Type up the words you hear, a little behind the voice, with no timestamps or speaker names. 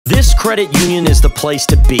This credit union is the place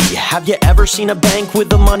to be. Have you ever seen a bank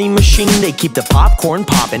with a money machine? They keep the popcorn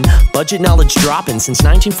poppin', budget knowledge dropping since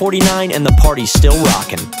 1949, and the party's still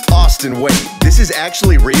rockin'. Austin, wait, this is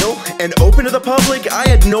actually real? And open to the public? I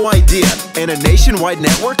had no idea. And a nationwide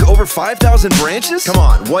network, over 5,000 branches? Come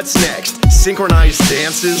on, what's next? Synchronized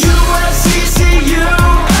dances? USCCU,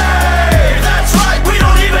 hey, that's right, we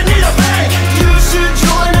don't even need a bank. You should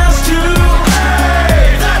join us too,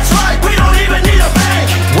 hey, that's right, we don't even need a bank.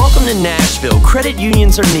 Welcome to Nashville. Credit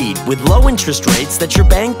unions are neat, with low interest rates that your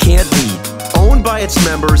bank can't beat. Owned by its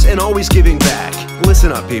members and always giving back.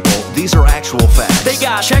 Listen up, people, these are actual facts. They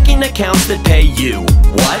got checking accounts that pay you.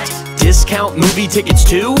 What? Discount movie tickets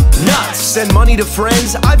too? Nuts! Send money to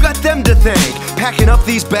friends, I've got them to thank. Packing up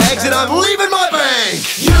these bags and I'm leaving my bank.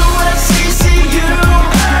 USCCU,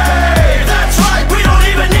 hey, that's right, we don't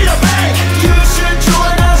even need a bank.